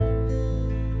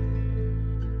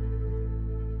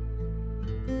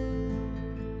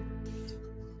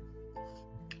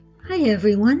Hi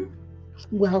everyone,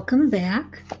 welcome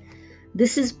back.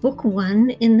 This is book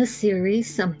 1 in the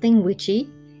series Something Witchy,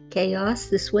 Chaos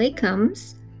This Way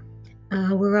Comes.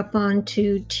 We're up on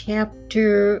to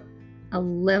chapter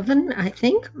 11, I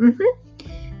think.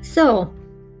 So,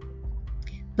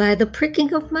 by the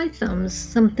pricking of my thumbs,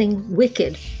 something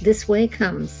wicked this way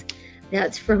comes.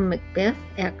 That's from Macbeth,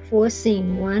 Act 4,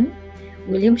 Scene 1,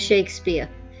 William Shakespeare,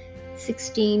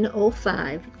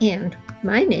 1605. And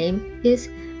my name is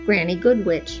Granny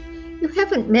Goodwitch. You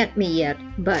haven't met me yet,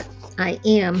 but I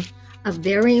am a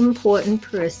very important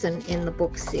person in the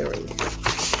book series.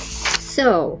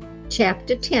 So,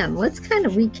 chapter 10, let's kind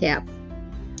of recap.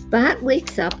 Bart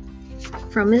wakes up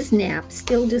from his nap,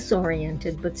 still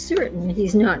disoriented, but certain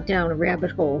he's not down a rabbit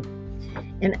hole,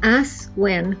 and asks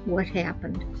Gwen what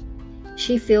happened.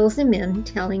 She fills him in,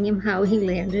 telling him how he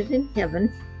landed in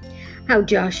heaven, how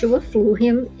Joshua flew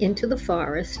him into the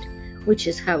forest, which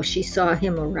is how she saw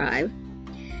him arrive.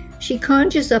 She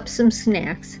conjures up some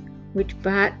snacks, which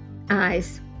Bart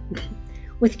eyes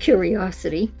with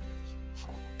curiosity.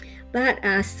 Bart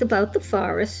asks about the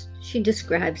forest. She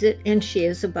describes it and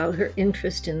shares about her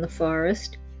interest in the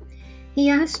forest.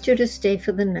 He asks her to stay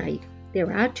for the night.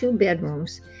 There are 2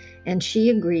 bedrooms, and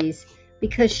she agrees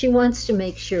because she wants to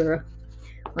make certain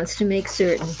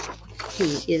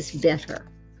he is better.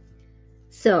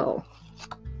 So,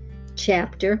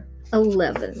 chapter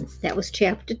 11. That was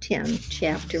chapter 10,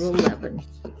 chapter 11.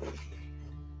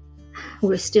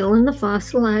 We're still in the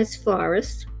fossilized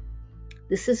forest.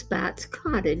 This is Bart's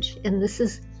cottage, and this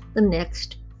is the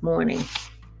next morning.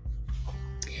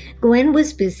 Gwen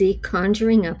was busy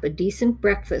conjuring up a decent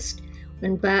breakfast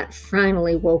when Bart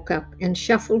finally woke up and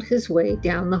shuffled his way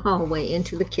down the hallway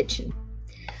into the kitchen.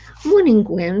 "Morning,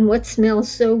 Gwen. What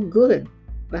smells so good?"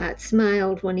 Bart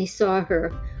smiled when he saw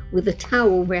her with a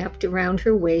towel wrapped around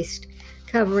her waist,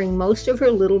 covering most of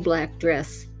her little black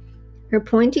dress. Her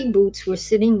pointy boots were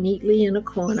sitting neatly in a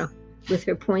corner, with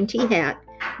her pointy hat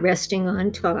resting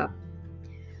on top.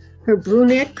 Her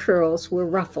brunette curls were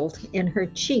ruffled, and her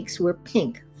cheeks were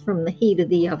pink from the heat of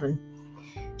the oven.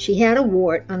 She had a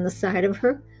wart on the side of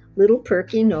her little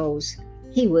perky nose.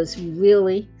 He was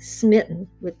really smitten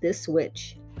with this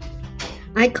witch.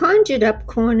 "I conjured up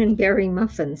corn and berry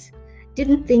muffins.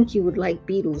 Didn't think you would like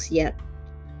beetles yet.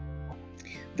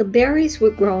 The berries were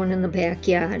growing in the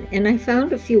backyard, and I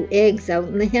found a few eggs out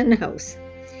in the hen house.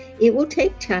 It will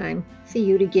take time for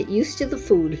you to get used to the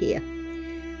food here."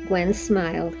 Gwen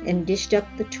smiled and dished up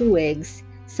the 2 eggs,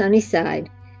 sunny side,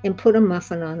 and put a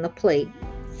muffin on the plate,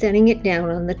 setting it down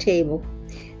on the table.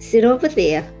 "Sit over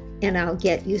there, and I'll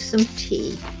get you some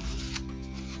tea."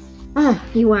 "Oh,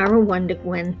 you are a wonder,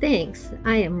 Gwen. Thanks.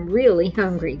 I am really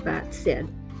hungry," Bart said,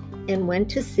 and went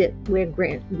to sit where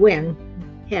Gwen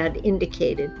had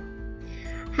indicated.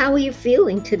 "How are you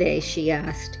feeling today?" she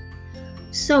asked.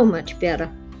 "So much better,"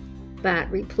 Bart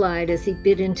replied as he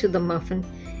bit into the muffin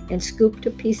and scooped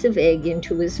a piece of egg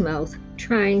into his mouth,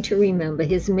 trying to remember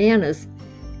his manners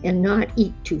and not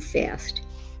eat too fast.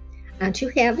 "Aren't you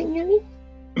having any?"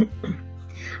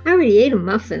 "I already ate a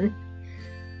muffin."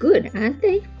 "Good, aren't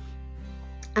they?"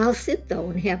 "I'll sit, though,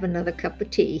 and have another cup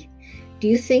of tea. Do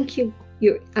you think you're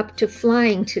up to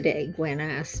flying today?" Gwen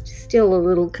asked, still a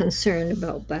little concerned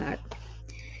about Bart.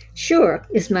 "Sure.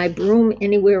 Is my broom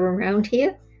anywhere around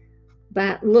here?"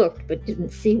 Bart looked but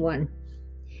didn't see one.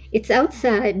 "It's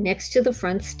outside next to the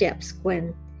front steps,"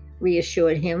 Gwen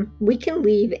reassured him. "We can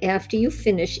leave after you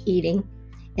finish eating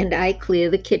and I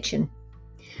clear the kitchen."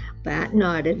 Bart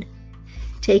nodded,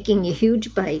 taking a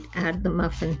huge bite out of the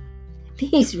muffin.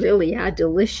 "These really are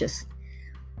delicious,"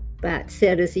 Bart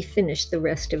said as he finished the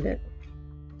rest of it.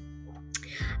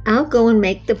 "I'll go and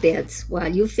make the beds while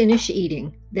you finish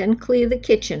eating, then clear the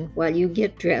kitchen while you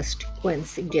get dressed," Gwen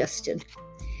suggested.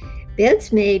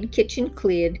 Beds made, kitchen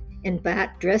cleared, and Bart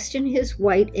dressed in his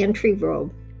white entry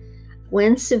robe.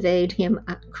 Gwen surveyed him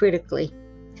critically.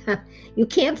 "You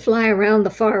can't fly around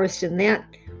the forest in that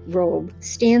robe.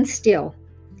 Stand still."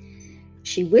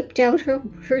 She whipped out her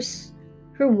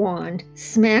wand,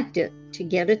 smacked it to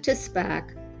get it to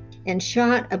spark, and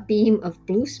shot a beam of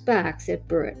blue sparks at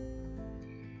Bart.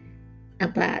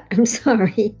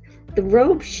 The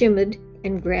robe shimmered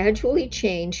and gradually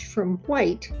changed from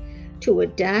white to a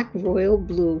dark royal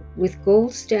blue with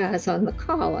gold stars on the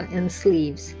collar and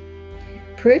sleeves.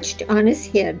 Perched on his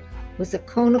head was a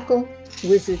conical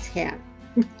wizard's hat.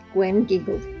 Gwen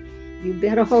giggled. "You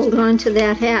better hold on to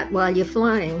that hat while you're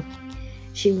flying,"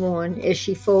 she warned as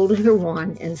she folded her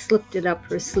wand and slipped it up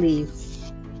her sleeve.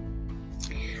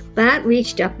 Bart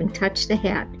reached up and touched the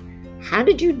hat. "How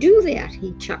did you do that?"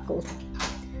 he chuckled.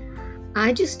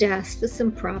 "I just asked for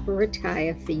some proper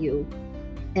attire for you."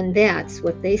 And that's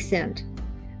what they sent.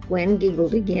 Gwen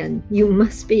giggled again. You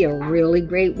must be a really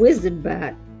great wizard,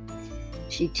 Bat.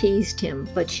 She teased him,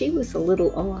 but she was a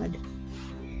little awed.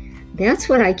 That's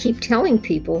what I keep telling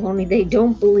people, only they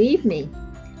don't believe me.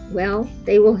 Well,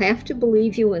 they will have to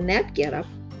believe you in that getup.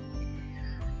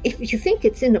 If you think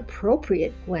it's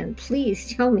inappropriate, Gwen,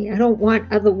 please tell me. I don't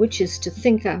want other witches to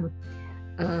think I'm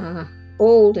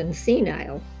old and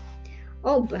senile.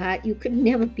 Oh, Bat, you could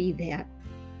never be that.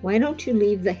 Why don't you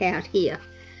leave the hat here?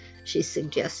 She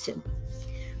suggested.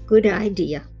 Good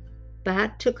idea.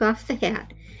 Bat took off the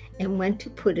hat and went to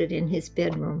put it in his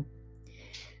bedroom.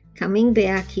 Coming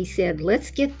back, he said,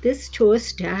 let's get this tour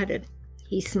started.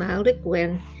 He smiled at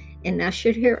Gwen and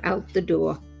ushered her out the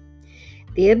door.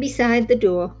 There beside the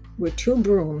door were 2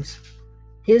 brooms,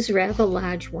 his rather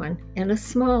large one and a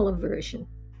smaller version.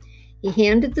 He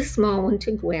handed the small one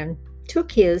to Gwen,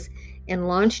 took his, and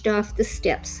launched off the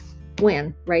steps,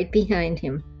 Gwen right behind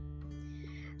him.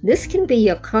 This can be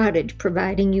your cottage,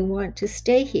 providing you want to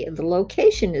stay here. The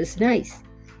location is nice,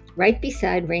 right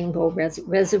beside Rainbow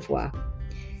Reservoir.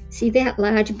 See that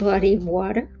large body of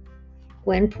water?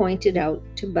 Gwen pointed out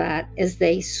to Bart as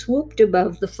they swooped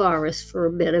above the forest for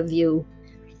a better view.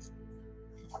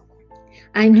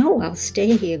 I know I'll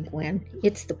stay here, Gwen.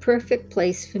 It's the perfect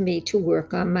place for me to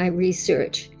work on my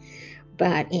research,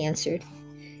 Bart answered.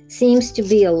 Seems to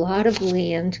be a lot of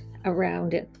land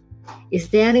around it. Is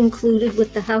that included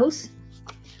with the house?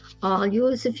 All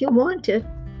yours if you want it,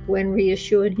 Gwen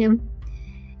reassured him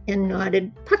and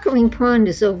nodded. Puckering Pond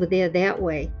is over there that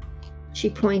way. She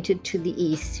pointed to the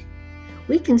east.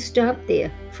 We can stop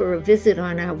there for a visit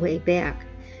on our way back.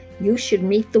 You should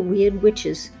meet the weird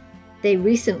witches. They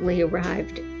recently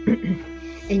arrived,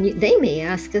 and they may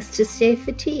ask us to stay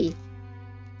for tea.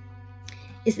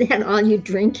 Is that all you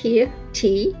drink here,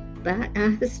 tea? Bart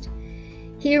asked.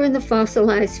 Here in the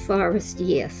fossilized forest,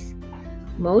 yes.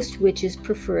 Most witches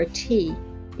prefer tea.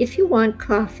 If you want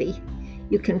coffee,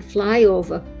 you can fly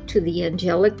over to the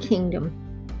Angelic Kingdom.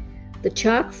 The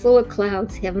chock full of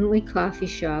clouds heavenly coffee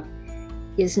shop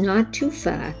is not too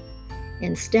far,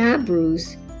 and Star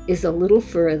Brews is a little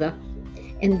further,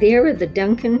 and there are the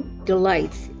Dunkin'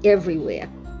 Delights everywhere.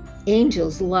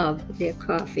 Angels love their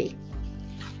coffee.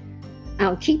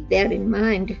 I'll keep that in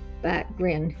mind, Bart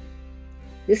grinned.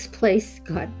 This place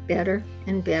got better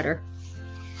and better.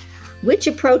 Witch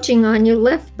approaching on your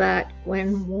left, Bart,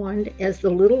 Gwen warned as the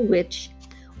little witch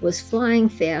was flying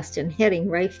fast and heading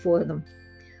right for them.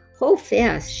 Hold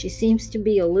fast, she seems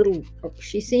a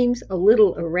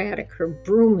little erratic. Her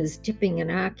broom is dipping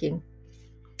and arcing.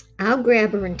 I'll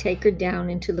grab her and take her down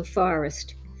into the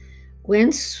forest.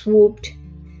 Gwen swooped,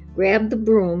 grabbed the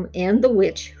broom and the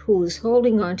witch, who was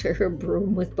holding onto her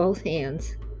broom with both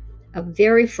hands, a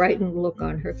very frightened look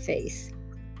on her face.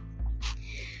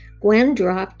 Gwen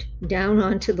dropped down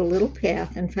onto the little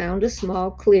path and found a small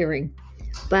clearing.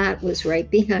 Bart was right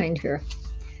behind her.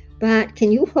 Bart,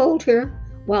 can you hold her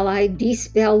while I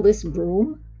dispel this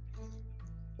broom?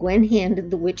 Gwen handed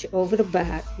the witch over to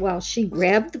Bart while she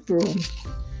grabbed the broom,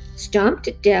 stomped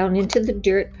it down into the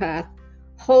dirt path,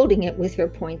 holding it with her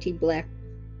pointy black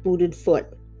booted foot.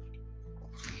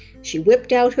 She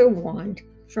whipped out her wand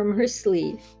from her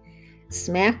sleeve,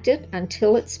 smacked it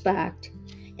until it sparked,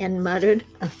 and muttered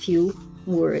a few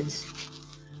words.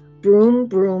 Broom,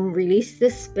 broom, release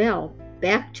this spell,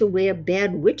 back to where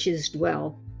bad witches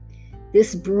dwell.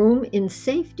 This broom in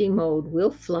safety mode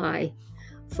will fly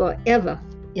forever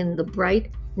in the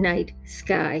bright night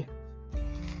sky.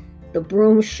 The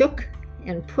broom shook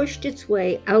and pushed its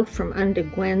way out from under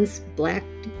Gwen's black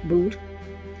boot,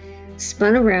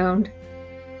 spun around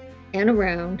and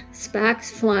around, sparks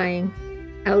flying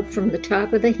out from the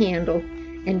top of the handle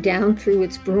and down through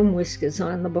its broom whiskers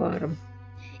on the bottom.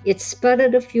 It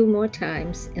sputtered a few more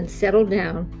times and settled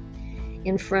down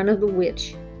in front of the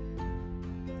witch.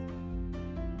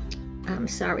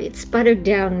 It sputtered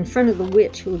down in front of the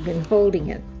witch who had been holding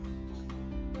it.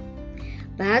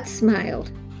 Bart smiled.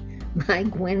 My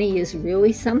Gwenny is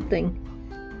really something,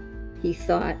 he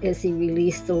thought as he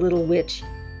released the little witch,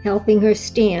 helping her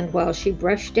stand while she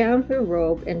brushed down her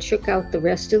robe and shook out the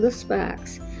rest of the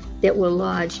sparks that were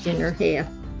lodged in her hair.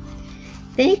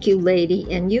 Thank you, lady,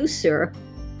 and you, sir.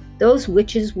 Those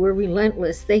witches were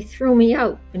relentless. They threw me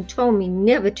out and told me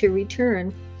never to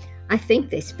return. I think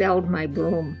they spelled my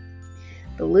broom,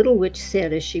 the little witch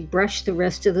said as she brushed the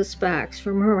rest of the sparks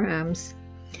from her arms.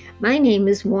 My name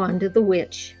is Wanda the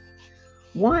Witch.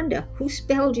 Wanda, who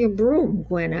spelled your broom?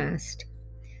 Gwen asked.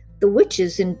 The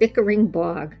witches in Bickering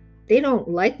Bog. They don't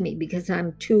like me because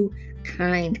I'm too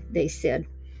kind, they said,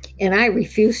 and I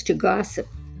refuse to gossip.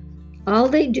 All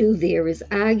they do there is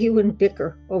argue and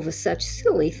bicker over such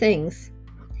silly things.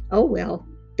 Oh well,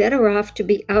 better off to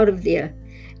be out of there.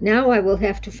 Now I will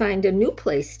have to find a new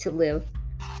place to live.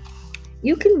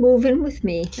 You can move in with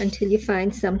me until you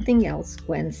find something else,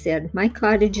 Gwen said. My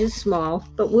cottage is small,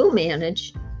 but we'll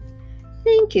manage.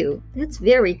 Thank you. That's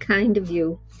very kind of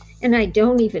you. And I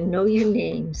don't even know your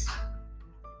names.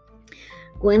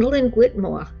 Gwendolyn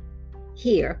Whitmore,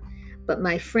 here, but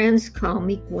my friends call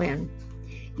me Gwen.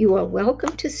 You are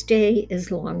welcome to stay as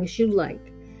long as you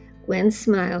like. Gwen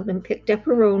smiled and picked up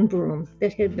her own broom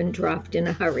that had been dropped in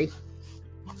a hurry.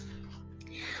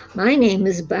 My name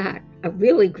is Bart, a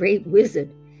really great wizard,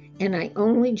 and I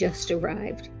only just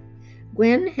arrived.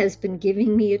 Gwen has been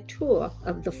giving me a tour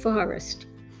of the forest.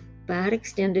 Bart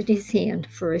extended his hand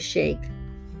for a shake.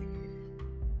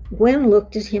 Gwen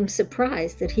looked at him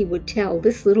surprised that he would tell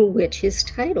this little witch his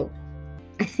title.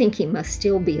 I think he must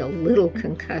still be a little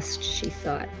concussed, she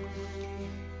thought.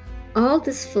 All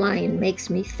this flying makes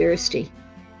me thirsty.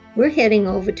 We're heading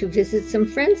over to visit some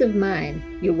friends of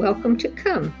mine. You're welcome to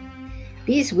come.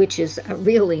 These witches are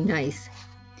really nice.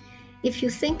 If you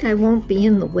think I won't be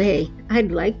in the way,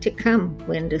 I'd like to come,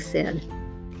 Wanda said.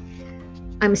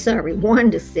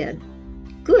 Wanda said.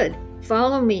 Good,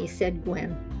 follow me, said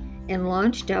Gwen, and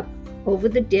launched up over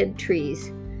the dead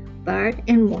trees, Bart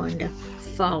and Wanda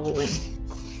following.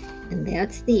 And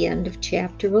that's the end of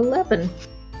chapter 11.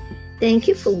 Thank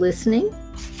you for listening.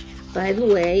 By the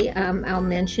way, I'll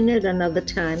mention it another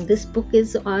time. This book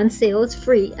is on sale. It's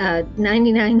free,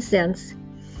 99 cents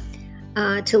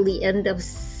till the end of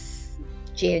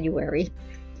January.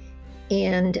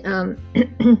 And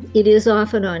it is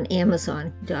offered on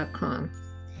Amazon.com.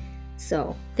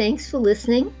 So thanks for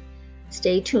listening.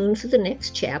 Stay tuned for the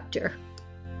next chapter.